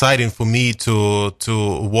exciting for me to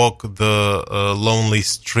walk the lonely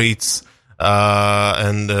streets.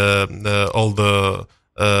 And all the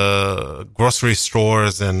grocery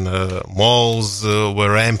stores and malls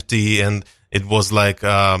were empty, and it was like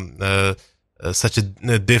such a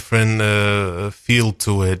different feel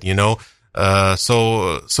to it,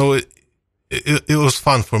 So it was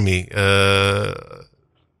fun for me,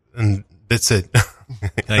 and that's it.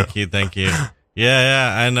 Thank you.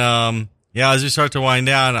 Yeah, and as we start to wind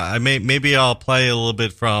down, maybe I'll play a little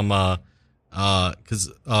bit from. Because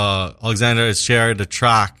Alexander has shared a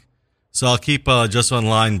track, so I'll keep just one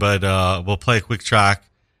line, but we'll play a quick track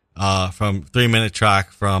from 3-minute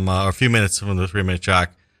track from or a few minutes from the 3-minute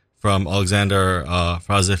track from Alexander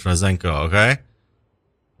Frazenko. Okay.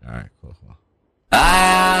 All right. Cool.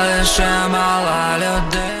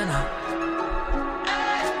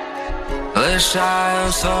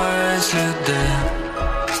 Лишаю свої сліди.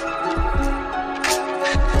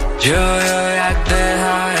 Чую, як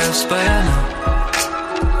дихає в спину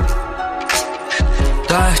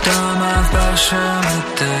той, хто мав першим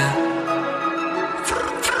іти.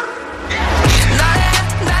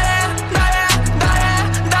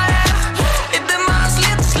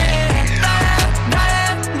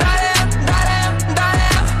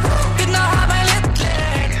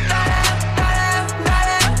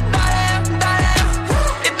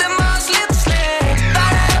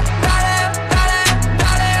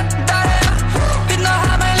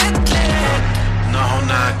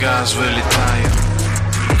 Газ вилітає,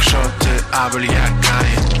 якщо ти абель, як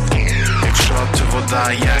Каїн, якщо ти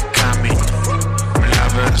вода, як камінь,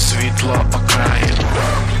 мляве світло окраїн.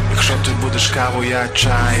 Якщо ти будеш каву, я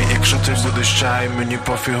чай, якщо ти будеш чай, мені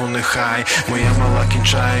пофігу нехай. Моя мала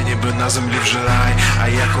кінчає, ніби на землі вже рай, а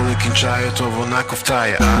я коли кінчаю, то вона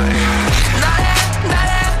ковтає, ай.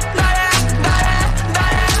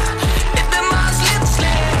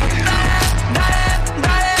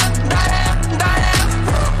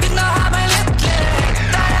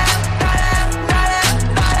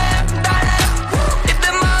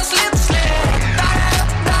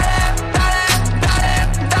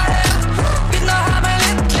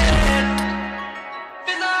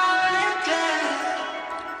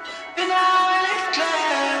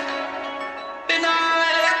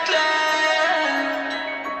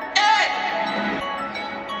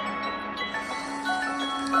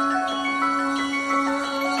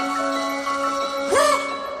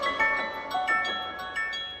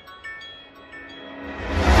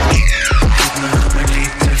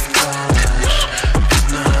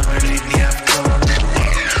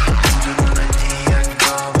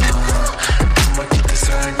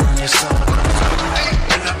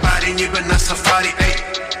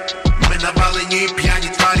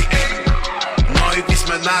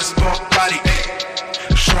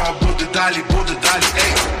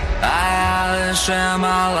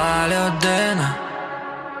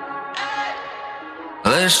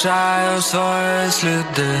 Лишаю свої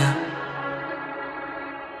сліди.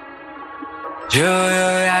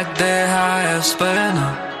 Чую, як дихає в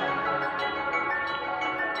спину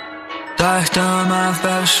той, хто мав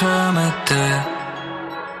першим іти.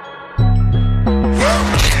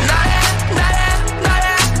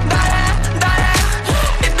 Далі,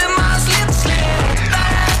 іди маслі.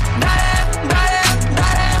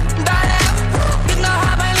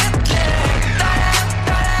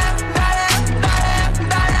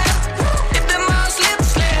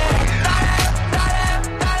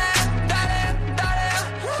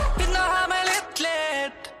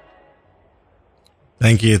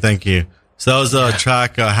 Thank you. So that was a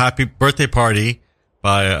track, Happy Birthday Party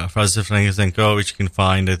by Franz Frankenzenko, which you can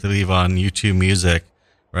find, I believe, on YouTube Music,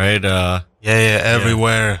 right?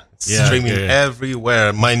 Everywhere. It's streaming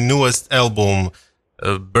everywhere. My newest album,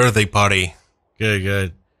 Birthday Party.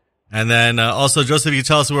 Good. And then also, Joseph, you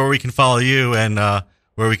tell us where we can follow you and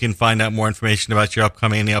where we can find out more information about your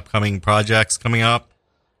upcoming projects coming up.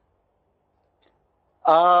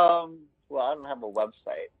 Well, I don't have a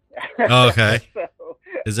website. Oh, okay. So,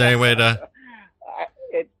 is there any way to?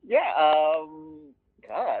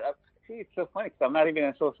 God, it's so funny because I'm not even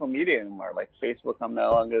on social media anymore. Like Facebook, I'm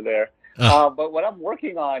no longer there. But what I'm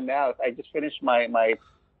working on now is I just finished my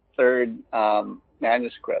third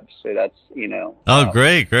manuscript. So that's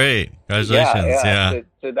Great! Congratulations! Yeah.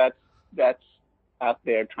 So that's out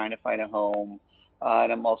there trying to find a home,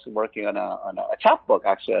 and I'm also working on a chapbook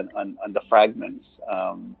actually on the fragments,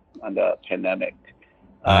 on the pandemic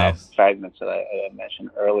fragments that I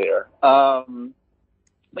mentioned earlier.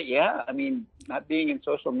 But yeah, I mean, not being in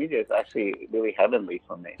social media is actually really heavenly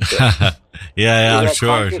for me. So I'm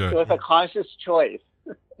sure. It was a conscious choice.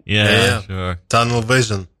 Yeah, sure. Tunnel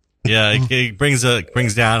vision. Yeah, it brings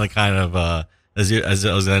down a kind of as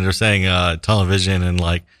Alexander saying, tunnel vision, and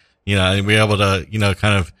and be able to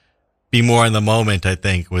kind of be more in the moment. I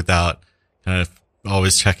think without kind of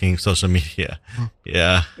always checking social media.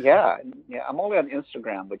 Yeah. I'm only on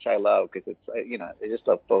Instagram, which I love because it's I just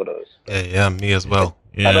love photos. Yeah, me as well.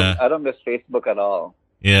 Yeah. I don't miss Facebook at all.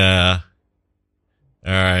 Yeah.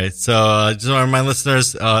 All right. So just want to remind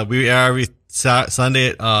listeners, we are every Sunday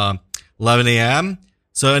at 11 a.m.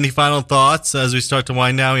 So any final thoughts as we start to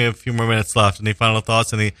wind down? We have a few more minutes left. Any final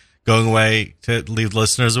thoughts? Any going away to leave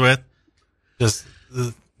listeners with? Just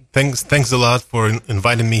thanks a lot for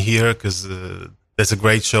inviting me here because that's a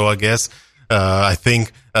great show, I guess. I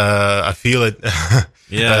think I feel it.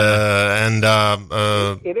 And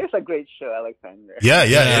it is a great show, Alexander. Yeah,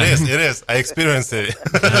 it is. I experienced it.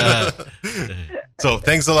 So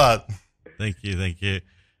thanks a lot. Thank you.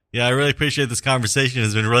 Yeah, I really appreciate this conversation.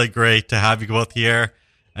 It's been really great to have you both here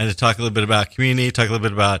and to talk a little bit about community, talk a little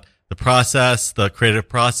bit about the process, the creative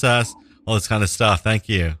process, all this kind of stuff. Thank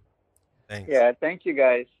you. Thanks. Yeah, thank you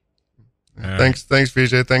guys. Right. Thanks,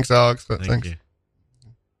 Vijay. Thanks, Alex. Thank you.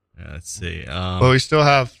 Let's see. Well, we still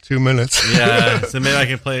have 2 minutes. Yeah, so maybe I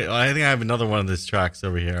can play. I think I have another one of these tracks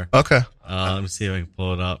over here. Okay. Let me see if I can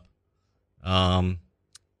pull it up.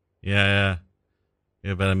 Yeah. We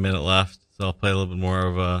have about a minute left, so I'll play a little bit more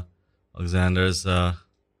of Alexander's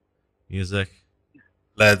music.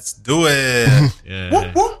 Let's do it.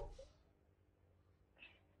 Yeah.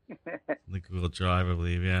 The Google Drive, I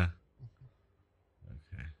believe. Yeah.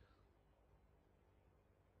 Okay.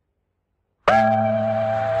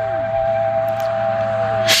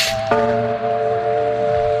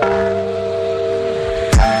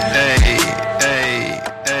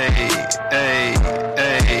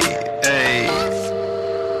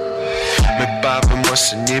 Ми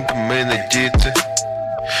бавимося, ніби ми не діти,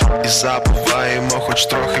 і забуваємо хоч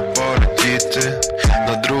трохи полетіти.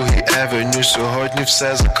 На другій Евеню сьогодні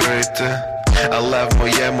все закрите, але в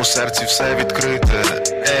моєму серці все відкрите.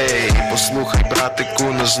 Ей, послухай, братику,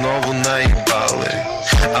 нас знову наїбали,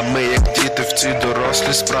 а ми як діти в ці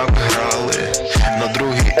дорослі справи грали. На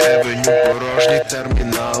другій Евеню порожні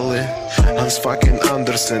термінали, Ганс Факін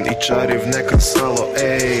Андерсен і чарівне кресало.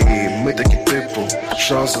 Ей, ми такі типу,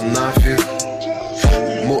 що за нафіг?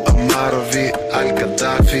 Муамарові,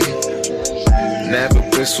 Аль-Каддафі не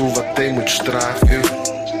виписуватимуть штрафів.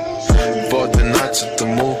 В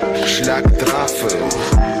 11-му шлях трафив,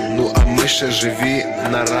 ну а ми ще живі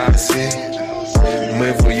наразі.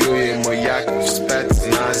 Ми воюємо як в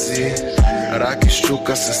спецназі, рак і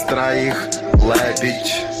щука, сестра їх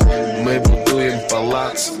лебідь. Ми будуємо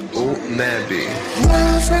палац у небі.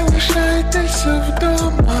 Не залишайтеся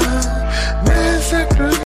вдома, не закривайте.